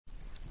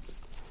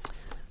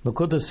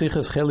Makuta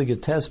Sichas Chelik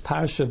Yotes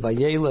Parsha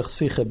Vayelech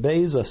Sicha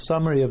Beis, a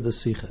summary of the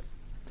Sicha.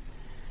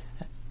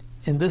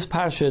 In this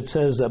parsha it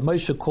says that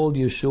Moshe called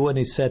Yeshua and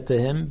he said to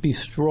him, "Be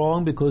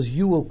strong, because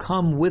you will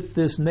come with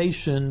this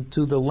nation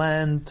to the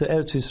land, to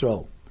Eretz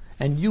Yisrael,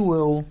 and you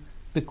will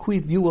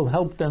bequeath, you will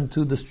help them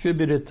to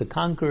distribute it, to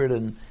conquer it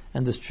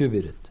and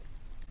distribute it."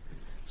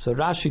 So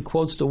Rashi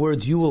quotes the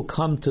words, "You will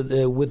come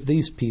to with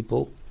these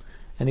people,"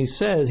 and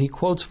he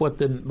quotes what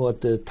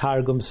the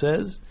Targum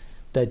says,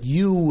 that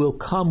you will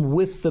come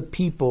with the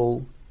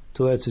people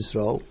to Eretz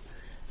Yisrael.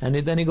 And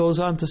then he goes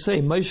on to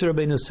say, Moshe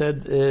Rabbeinu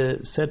said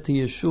to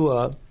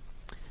Yeshua,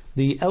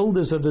 "The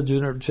elders of the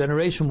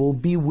generation will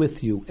be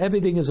with you.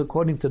 Everything is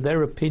according to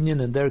their opinion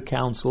and their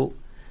counsel."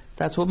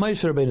 That's what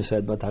Moshe Rabbeinu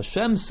said. But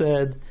Hashem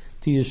said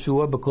to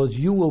Yeshua, because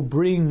you will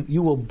bring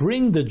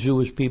the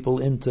Jewish people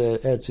into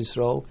Eretz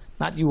Yisrael.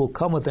 Not you will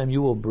come with them,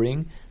 you will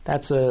bring.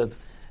 That's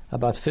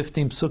about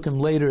 15 psukim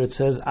later. It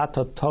says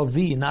Ata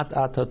Tavi, not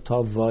Ata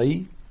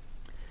Tavai.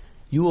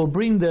 You will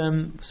bring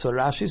them, so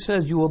Rashi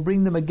says, you will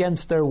bring them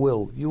against their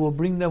will. You will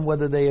bring them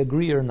whether they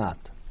agree or not.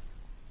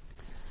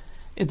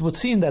 It would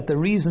seem that the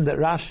reason that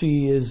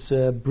Rashi is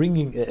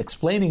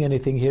explaining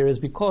anything here is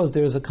because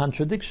there is a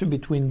contradiction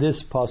between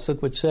this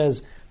pasuk, which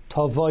says,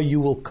 Tava, you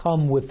will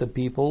come with the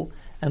people,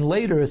 and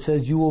later it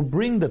says, you will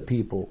bring the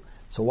people.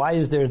 So why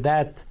is there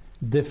that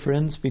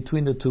difference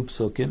between the two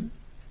psukim?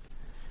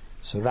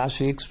 So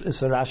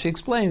Rashi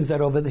explains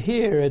that over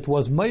here it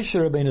was Moshe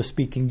Rabbeinu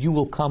speaking, you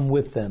will come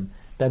with them,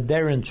 that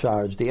they're in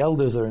charge, the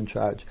elders are in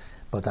charge.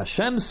 But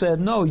Hashem said,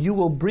 no, you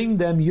will bring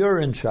them, you're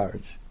in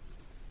charge.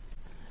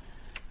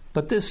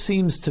 But this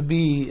seems to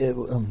be,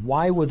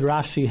 why would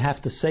Rashi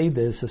have to say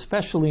this,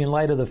 especially in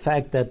light of the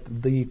fact that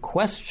the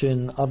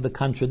question of the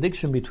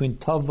contradiction between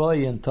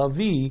Tavai and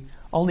Tavi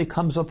only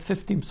comes up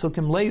 15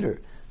 psukim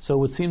later. So it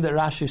would seem that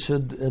Rashi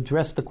should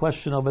address the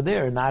question over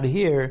there, not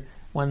here,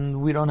 when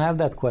we don't have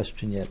that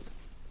question yet.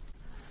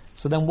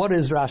 So then what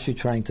is Rashi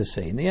trying to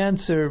say? And the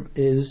answer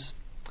is,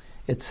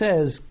 it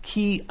says,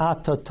 Ki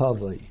ata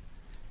tavai.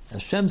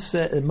 Hashem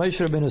said,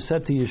 Moshe Rabbeinu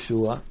said to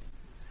Yeshua,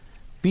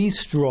 "Be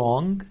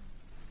strong,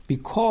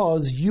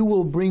 because you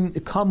will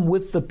come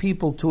with the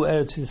people to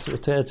Eretz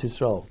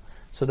Yisrael."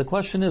 So the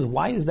question is,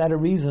 why is that a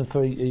reason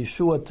for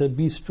Yeshua to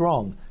be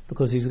strong?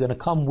 Because he's going to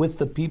come with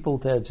the people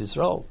to Eretz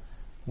Yisrael.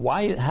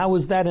 Why? How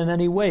is that in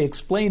any way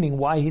explaining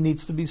why he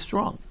needs to be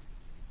strong?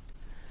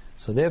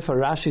 So therefore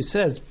Rashi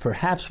says,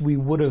 perhaps we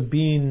would have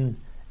been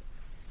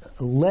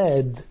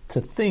led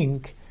to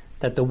think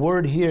that the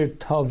word here,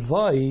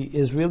 tavai,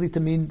 is really to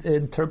mean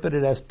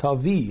interpreted as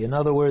tavi. In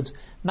other words,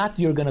 not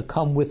you're going to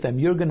come with them,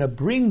 you're going to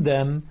bring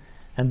them,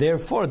 and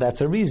therefore that's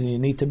a reason you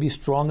need to be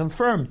strong and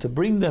firm to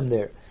bring them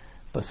there.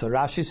 But so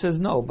Rashi says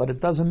no, but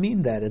it doesn't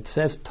mean that. It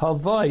says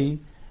tavai,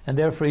 and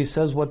therefore he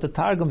says what the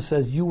Targum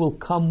says, you will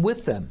come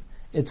with them.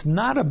 It's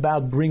not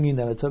about bringing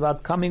them, it's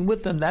about coming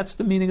with them. That's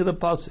the meaning of the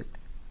pasuk.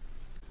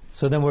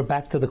 So then we're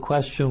back to the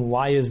question,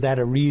 why is that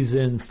a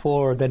reason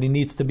for that he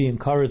needs to be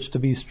encouraged to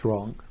be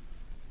strong?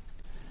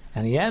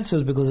 And he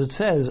answers, because it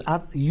says,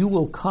 you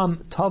will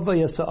come,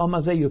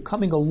 you're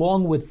coming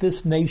along with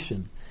this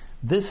nation.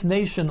 This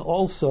nation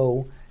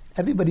also,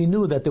 everybody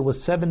knew that there were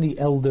 70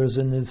 elders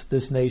in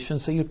this nation,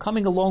 so you're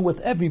coming along with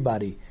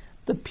everybody.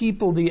 The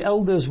people, the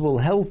elders will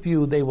help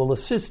you, they will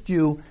assist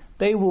you,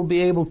 they will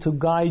be able to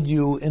guide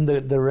you in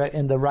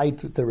the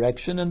right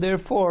direction, and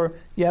therefore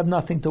you have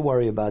nothing to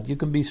worry about. You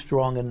can be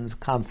strong and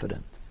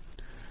confident.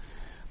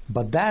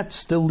 But that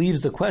still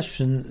leaves the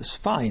question, it's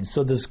fine.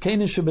 So the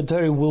Zkein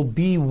Shabbatari will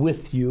be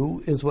with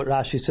you, is what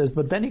Rashi says.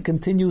 But then he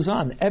continues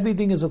on.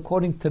 Everything is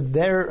according to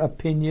their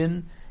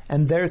opinion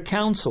and their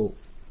counsel.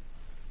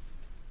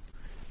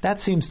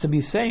 That seems to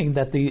be saying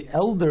that the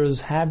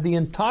elders have the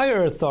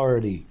entire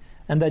authority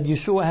and that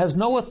Yeshua has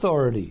no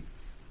authority.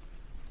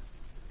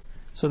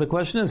 So the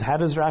question is, how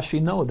does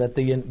Rashi know that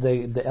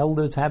the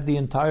elders have the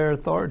entire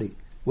authority?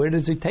 Where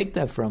does he take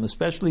that from?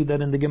 Especially that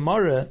in the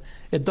Gemara,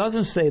 it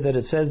doesn't say that,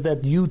 it says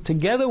that you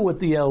together with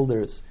the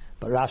elders.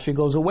 But Rashi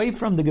goes away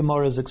from the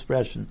Gemara's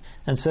expression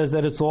and says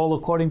that it's all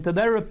according to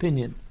their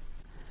opinion.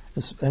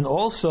 And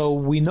also,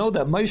 we know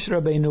that Moshe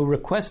Rabbeinu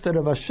requested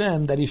of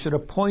Hashem that he should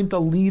appoint a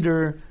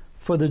leader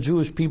for the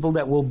Jewish people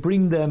that will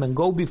bring them and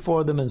go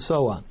before them and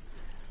so on.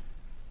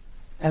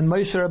 And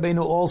Moshe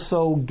Rabbeinu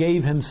also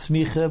gave him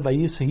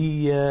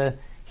smicha.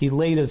 He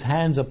laid his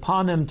hands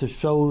upon him to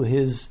show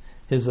his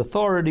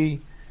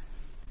authority.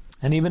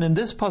 And even in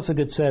this pasuk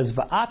it says,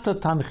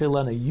 "Va'ata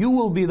tanchilana," you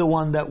will be the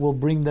one that will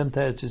bring them to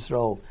Eretz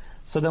Yisrael.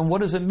 So then,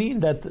 what does it mean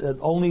that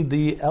only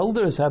the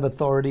elders have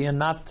authority and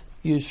not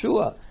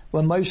Yeshua,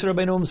 when Moshe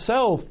Rabbeinu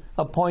himself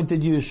appointed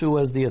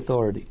Yeshua as the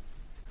authority?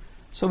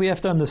 So we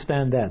have to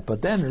understand that.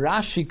 But then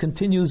Rashi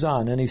continues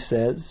on and he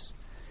says,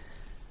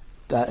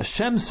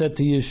 Hashem said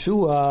to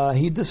Yeshua,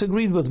 he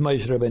disagreed with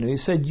Moshe Rabbeinu. He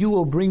said, "You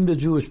will bring the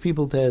Jewish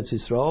people to Eretz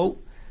Yisrael,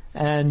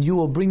 and you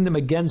will bring them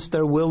against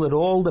their will. It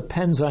all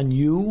depends on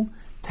you.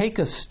 Take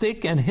a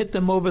stick and hit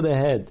them over the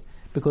head,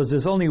 because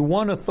there's only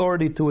one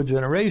authority to a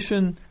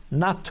generation,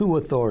 not two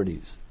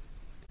authorities."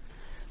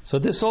 So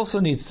this also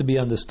needs to be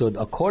understood.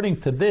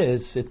 According to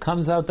this, it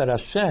comes out that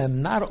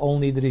Hashem, not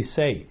only did he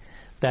say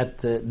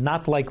that,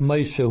 not like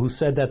Moshe, who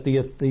said that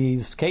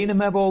the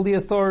Zkanim have all the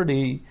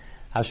authority,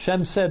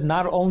 Hashem said,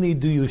 not only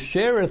do you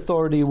share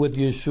authority with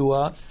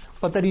Yeshua,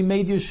 but that he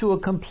made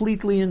Yeshua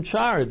completely in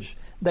charge,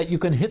 that you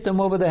can hit them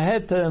over the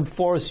head to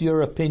enforce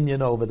your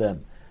opinion over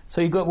them.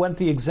 So he went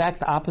the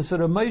exact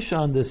opposite of Moshe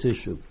on this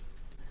issue.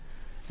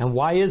 And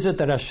why is it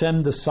that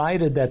Hashem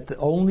decided that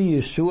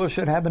only Yeshua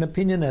should have an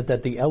opinion,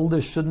 that the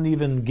elders shouldn't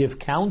even give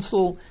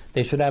counsel,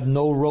 they should have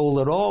no role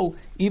at all?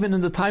 Even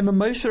in the time of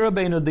Moshe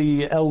Rabbeinu,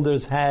 the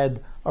elders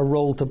had a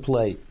role to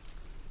play.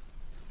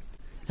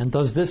 And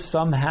does this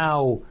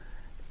somehow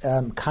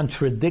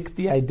contradict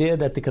the idea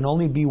that there can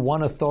only be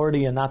one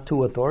authority and not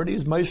two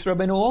authorities? Moshe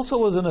Rabbeinu also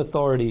was an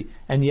authority,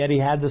 and yet he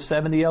had the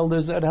 70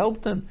 elders that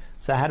helped him.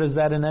 So how does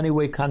that in any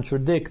way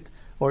contradict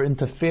or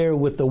interfere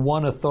with the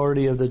one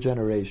authority of the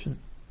generation?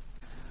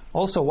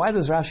 Also, why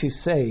does Rashi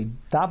say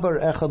Dabar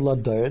Echad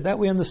Ladoir? That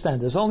we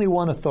understand. There's only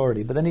one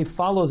authority, but then he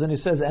follows and he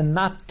says, and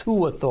not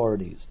two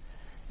authorities.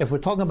 If we're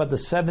talking about the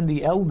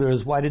 70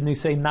 elders, why didn't he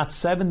say not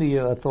 70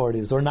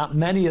 authorities or not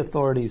many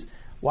authorities?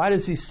 Why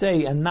does he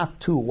say and not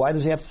two? Why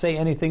does he have to say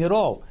anything at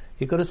all?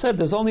 He could have said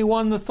there's only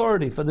one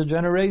authority for the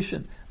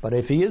generation. But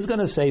if he is going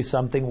to say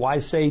something, why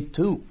say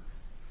two?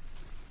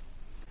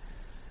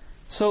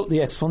 So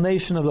the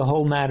explanation of the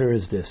whole matter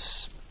is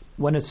this.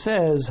 When it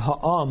says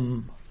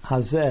Ha'am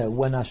Hazeh,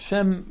 when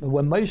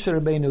Moshe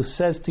Rabbeinu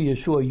says to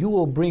Yeshua, you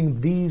will bring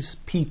these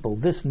people,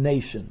 this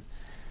nation.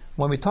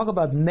 When we talk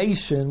about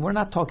nation, we're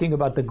not talking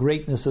about the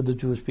greatness of the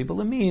Jewish people.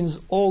 It means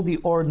all the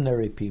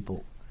ordinary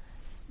people.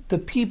 The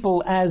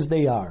people as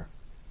they are.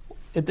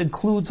 It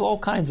includes all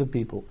kinds of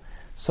people.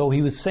 So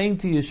he was saying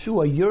to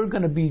Yeshua, you're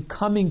going to be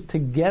coming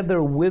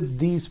together with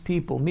these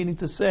people, meaning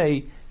to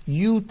say,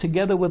 you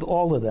together with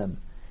all of them.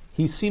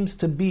 He seems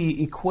to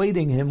be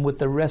equating him with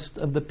the rest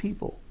of the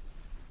people.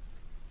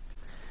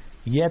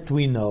 Yet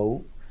we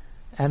know,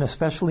 and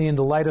especially in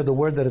the light of the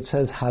word that it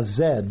says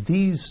Hazeh,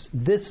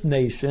 this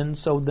nation,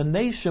 so the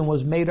nation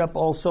was made up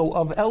also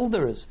of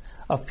elders,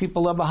 of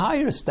people of a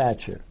higher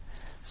stature.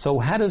 So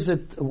how does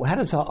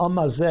Ha'am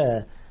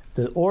Hazeh,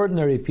 the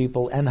ordinary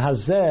people, and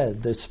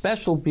Hazeh, the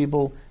special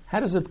people,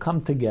 how does it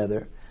come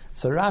together?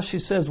 So Rashi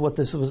says what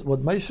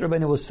Moshe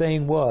Rabbeinu was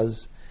saying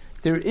was,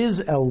 there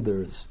is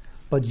elders,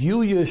 but you,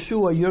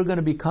 Yeshua, you're going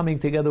to be coming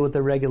together with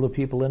the regular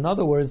people. In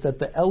other words, that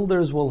the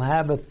elders will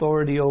have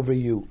authority over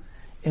you.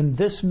 In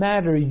this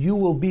matter, you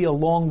will be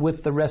along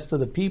with the rest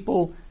of the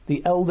people.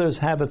 The elders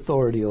have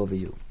authority over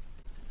you.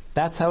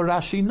 That's how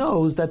Rashi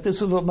knows that this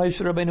is what Moshe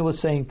Rabbeinu was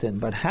saying to him.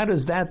 But how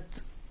does that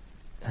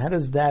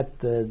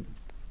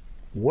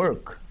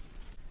work?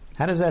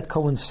 How does that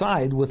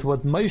coincide with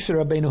what Moshe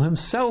Rabbeinu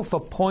himself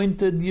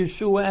appointed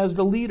Yeshua as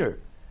the leader?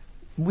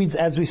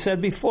 As we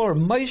said before,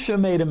 Moshe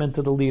made him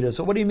into the leader.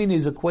 So what do you mean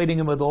he's equating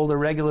him with all the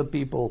regular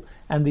people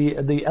and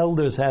the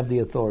elders have the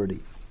authority?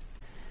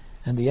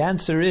 And the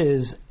answer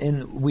is,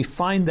 we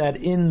find that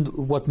in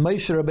what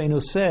Moshe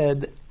Rabbeinu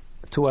said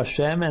to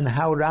Hashem and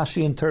how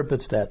Rashi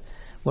interprets that.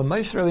 When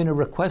Moshe Rabbeinu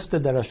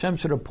requested that Hashem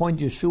should appoint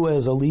Yeshua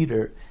as a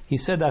leader, he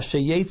said, Asher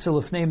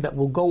Yetzel name that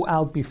will go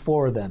out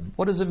before them.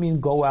 What does it mean,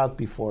 go out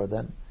before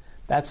them?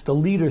 That's the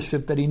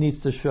leadership that he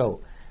needs to show.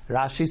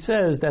 Rashi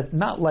says that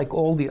not like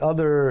all the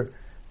other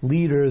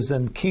leaders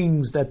and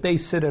kings that they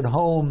sit at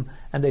home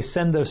and they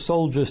send their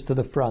soldiers to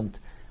the front.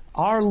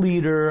 Our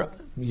leader,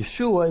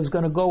 Yeshua, is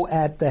going to go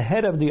at the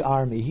head of the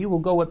army. He will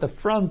go at the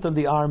front of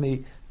the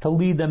army to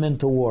lead them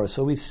into war.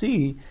 So we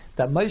see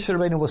that Moshe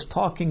Rabbeinu was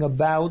talking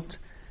about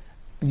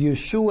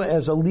Yeshua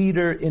as a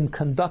leader in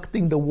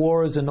conducting the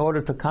wars in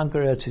order to conquer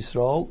Eretz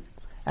Yisrael,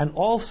 and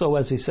also,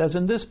 as he says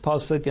in this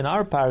pasuk in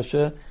our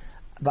parsha,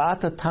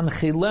 Va'ata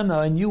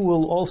tanchilena, and you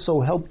will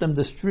also help them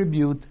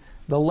distribute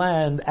the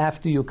land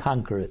after you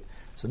conquer it.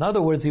 So in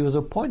other words, he was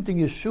appointing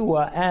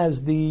Yeshua as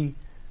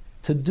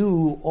to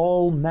do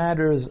all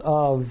matters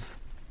of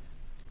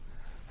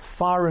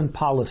foreign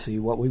policy,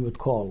 what we would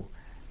call,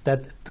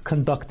 that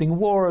conducting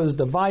wars,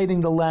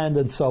 dividing the land,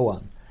 and so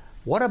on.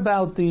 What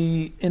about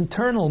the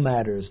internal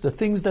matters, the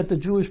things that the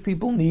Jewish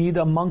people need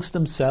amongst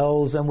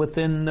themselves and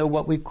within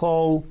what we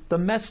call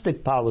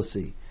domestic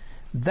policy?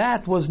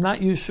 That was not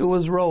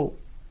Yeshua's role.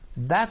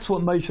 That's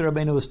what Moshe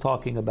Rabbeinu was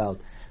talking about.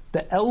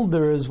 The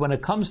elders, when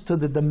it comes to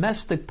the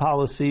domestic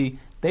policy,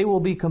 they will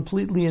be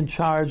completely in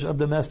charge of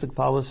domestic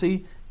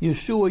policy.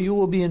 Yeshua, you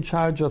will be in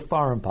charge of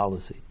foreign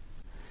policy.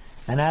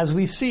 And as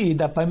we see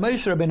that by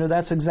Moshe Rabbeinu,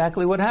 that's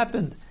exactly what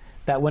happened.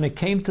 That when it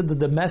came to the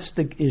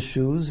domestic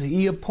issues,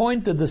 he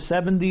appointed the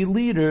 70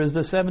 leaders,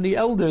 the 70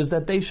 elders,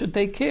 that they should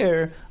take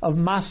care of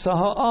Masa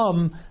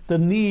Ha'am, the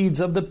needs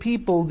of the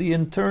people, the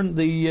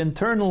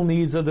internal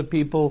needs of the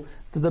people,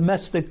 the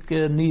domestic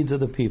needs of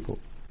the people.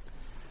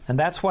 And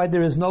that's why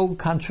there is no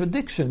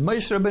contradiction.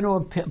 Moshe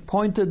Rabbeinu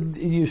appointed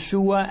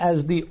Yeshua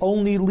as the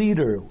only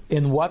leader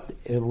in what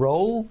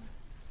role?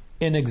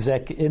 In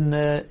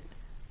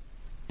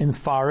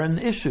foreign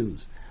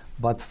issues.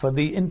 But for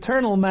the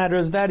internal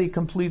matters, that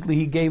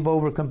he gave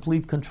over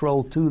complete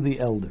control to the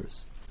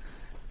elders.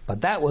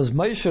 But that was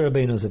Moshe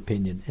Rabbeinu's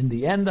opinion. In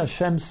the end,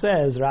 Hashem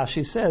says,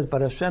 Rashi says,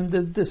 but Hashem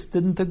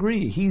didn't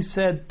agree. He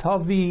said,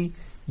 Tavi,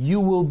 you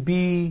will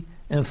be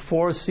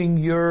enforcing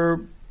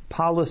your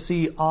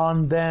policy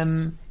on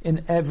them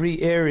in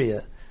every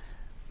area.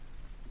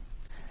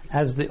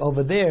 As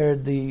over there,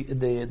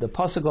 the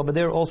pasuk over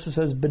there also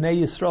says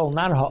Bnei Yisrael,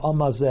 not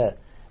Ha'amazeh,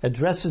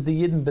 addresses the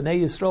Yidden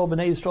Bnei Yisrael.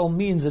 Bnei Yisrael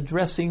means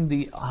addressing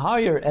the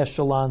higher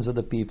echelons of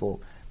the people.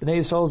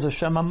 Bnei Yisrael is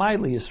Hashem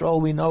Hamayli. Yisrael,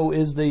 we know,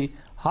 is the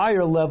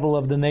higher level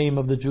of the name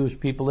of the Jewish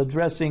people,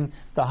 addressing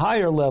the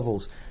higher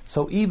levels.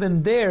 So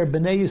even there,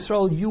 Bnei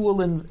Yisrael, you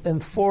will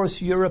enforce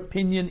your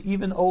opinion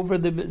even over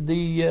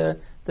the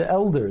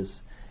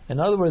elders. In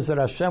other words, that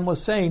Hashem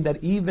was saying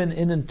that even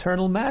in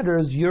internal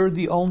matters, you're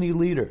the only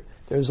leader.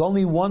 There's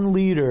only one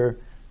leader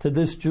to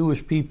this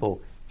Jewish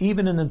people,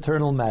 even in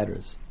internal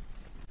matters.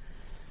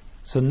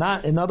 So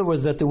not, in other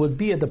words, that there would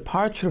be a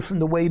departure from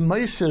the way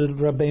Moshe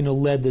Rabbeinu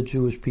led the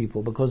Jewish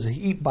people, because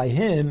by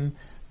him,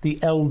 the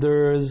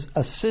elders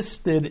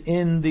assisted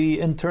in the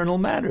internal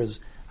matters.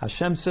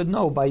 Hashem said,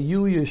 no, by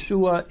you,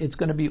 Yeshua, it's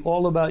going to be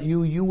all about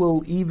you. You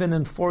will even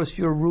enforce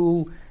your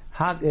rule.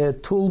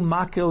 Tul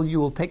makil, you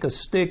will take a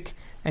stick,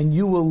 and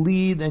you will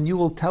lead, and you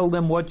will tell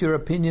them what your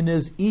opinion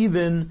is,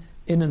 even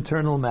in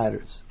internal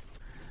matters.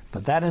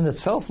 But that in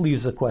itself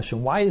leaves the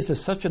question, why is there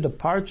such a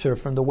departure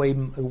from the way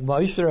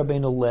Moshe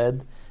Rabbeinu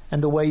led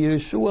and the way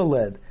Yeshua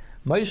led?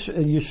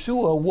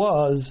 Yeshua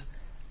was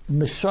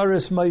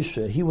Misharis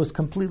Moshe. He was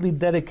completely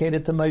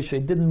dedicated to Moshe. He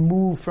didn't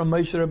move from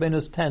Moshe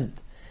Rabbeinu's tent.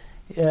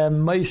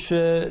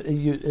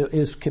 Moshe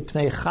is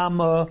Kipnei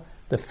Chama.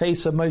 The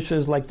face of Moshe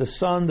is like the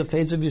sun. The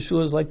face of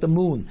Yeshua is like the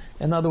moon.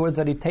 In other words,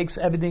 that he takes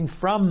everything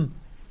from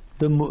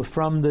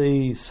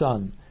the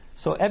sun.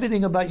 So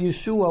everything about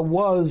Yeshua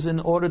was in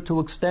order to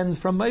extend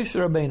from Moshe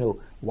Rabbeinu.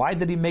 Why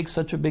did he make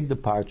such a big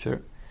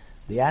departure?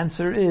 The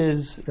answer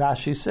is,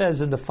 Rashi says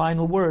in the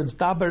final words,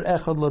 Daber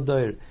echad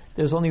l'doir.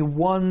 There's only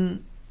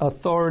one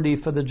authority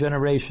for the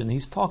generation.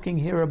 He's talking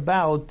here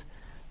about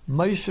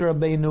Moshe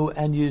Rabbeinu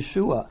and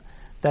Yeshua.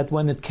 That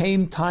when it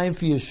came time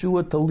for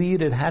Yeshua to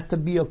lead, it had to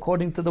be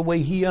according to the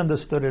way he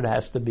understood it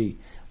has to be.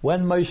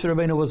 When Moshe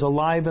Rabbeinu was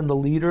alive and the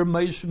leader,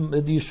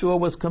 Yeshua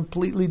was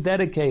completely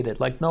dedicated,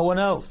 like no one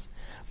else.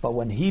 But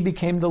when he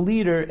became the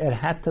leader, it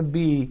had to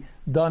be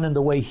done in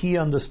the way he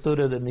understood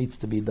it needs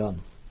to be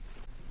done.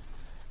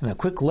 And a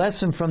quick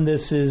lesson from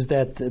this is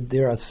that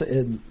there are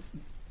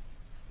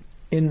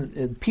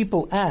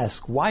people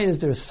ask, why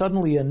is there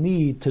suddenly a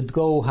need to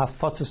go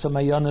hafatzas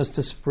hamayanas,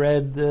 to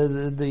spread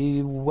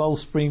the well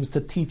springs,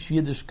 to teach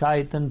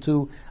Yiddishkeit, and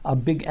to a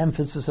big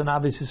emphasis on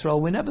Ahavas Yisrael?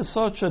 We never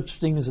saw such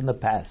things in the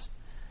past.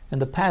 And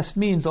the past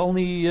means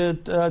only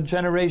a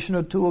generation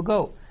or two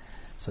ago.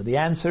 So the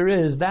answer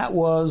is, that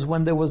was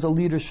when there was a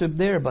leadership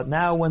there. But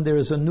now when there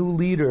is a new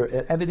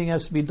leader, everything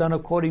has to be done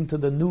according to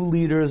the new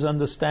leader's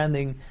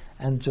understanding.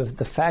 And just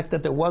the fact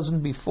that there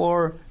wasn't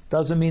before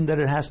doesn't mean that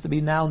it has to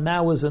be now.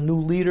 Now is a new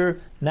leader.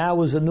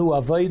 Now is a new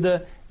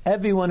Avodah.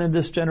 Everyone in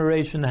this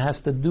generation has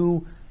to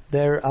do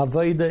their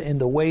Avodah in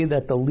the way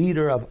that the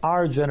leader of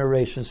our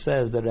generation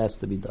says that it has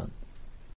to be done.